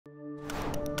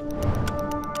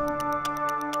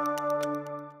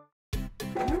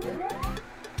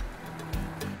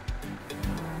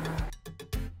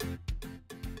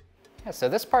Yeah, so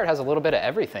this part has a little bit of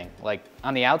everything. Like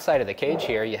on the outside of the cage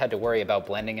here, you had to worry about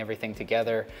blending everything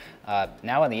together.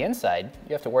 Now on the inside,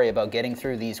 you have to worry about getting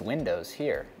through these windows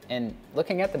here. And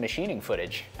looking at the machining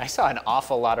footage, I saw an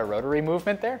awful lot of rotary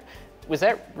movement there. Was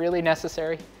that really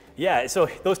necessary? Yeah, so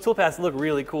those toolpaths look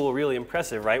really cool, really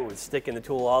impressive, right? With sticking the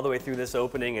tool all the way through this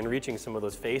opening and reaching some of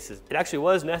those faces. It actually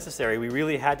was necessary. We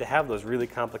really had to have those really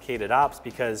complicated ops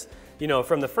because, you know,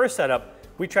 from the first setup,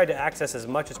 we tried to access as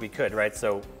much as we could, right?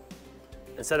 So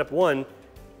in setup 1,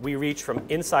 we reach from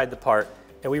inside the part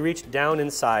and we reach down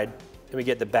inside and we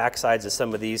get the back sides of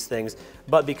some of these things.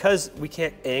 But because we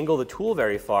can't angle the tool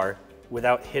very far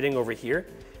without hitting over here,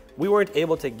 we weren't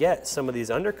able to get some of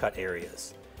these undercut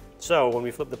areas. So when we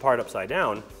flip the part upside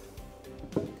down,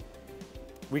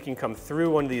 we can come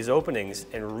through one of these openings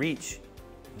and reach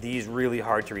these really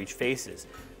hard to reach faces.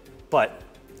 But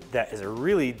that is a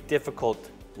really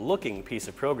difficult looking piece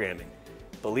of programming.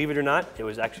 Believe it or not, it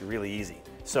was actually really easy.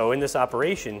 So in this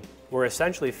operation, we're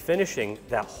essentially finishing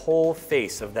that whole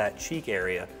face of that cheek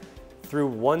area through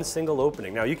one single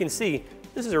opening. Now you can see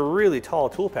this is a really tall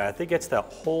toolpath. It gets that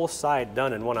whole side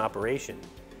done in one operation.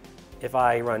 If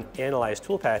I run Analyze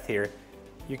Toolpath here,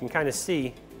 you can kind of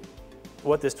see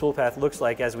what this toolpath looks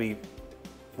like as we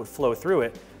would flow through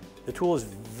it. The tool is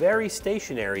very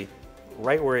stationary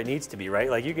right where it needs to be, right?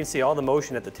 Like you can see all the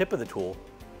motion at the tip of the tool,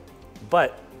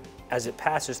 but as it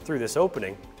passes through this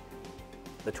opening,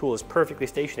 the tool is perfectly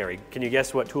stationary. Can you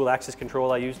guess what tool axis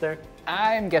control I used there?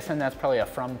 I'm guessing that's probably a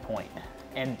from point.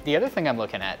 And the other thing I'm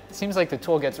looking at, it seems like the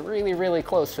tool gets really, really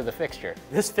close to the fixture.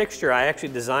 This fixture I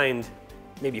actually designed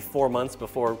maybe 4 months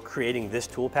before creating this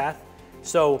toolpath.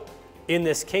 So in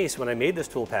this case, when I made this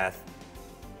toolpath,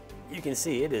 you can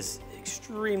see it is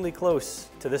extremely close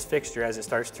to this fixture as it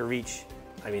starts to reach.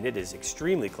 I mean, it is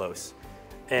extremely close.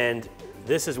 And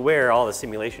this is where all the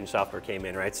simulation software came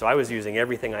in, right? So I was using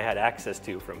everything I had access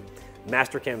to, from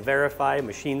Mastercam Verify,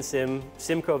 Machine Sim,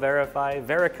 Simco Verify,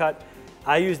 Vericut.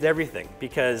 I used everything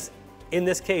because in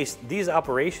this case, these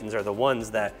operations are the ones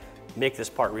that make this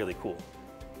part really cool.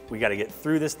 We got to get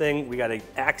through this thing. We got to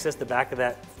access the back of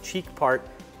that cheek part,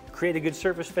 create a good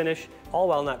surface finish, all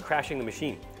while not crashing the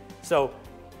machine. So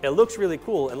it looks really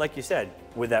cool. And like you said,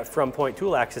 with that from point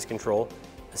tool axis control,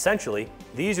 essentially,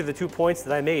 these are the 2 points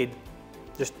that I made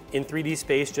just in 3D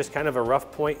space, just kind of a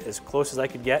rough point as close as I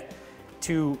could get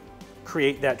to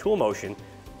create that tool motion.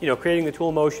 You know, creating the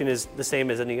tool motion is the same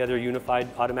as any other unified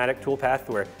automatic toolpath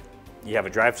where you have a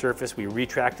drive surface, we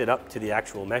retract it up to the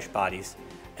actual mesh bodies,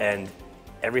 and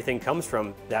everything comes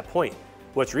from that point.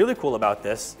 What's really cool about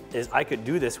this is I could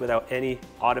do this without any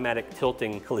automatic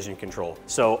tilting collision control.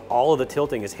 So all of the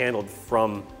tilting is handled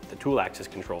from the tool axis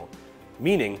control,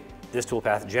 meaning this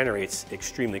toolpath generates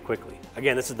extremely quickly.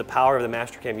 Again, this is the power of the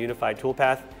Mastercam unified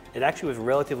toolpath. It actually was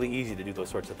relatively easy to do those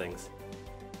sorts of things.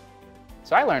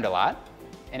 So I learned a lot.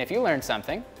 And if you learned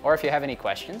something, or if you have any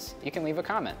questions, you can leave a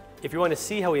comment. If you want to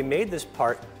see how we made this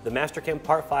part, the Mastercam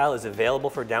part file is available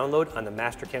for download on the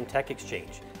Mastercam Tech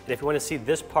Exchange. And if you want to see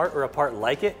this part or a part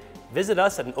like it, visit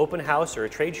us at an open house or a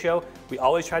trade show. We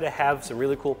always try to have some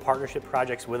really cool partnership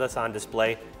projects with us on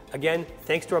display. Again,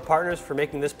 thanks to our partners for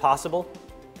making this possible.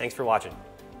 Thanks for watching.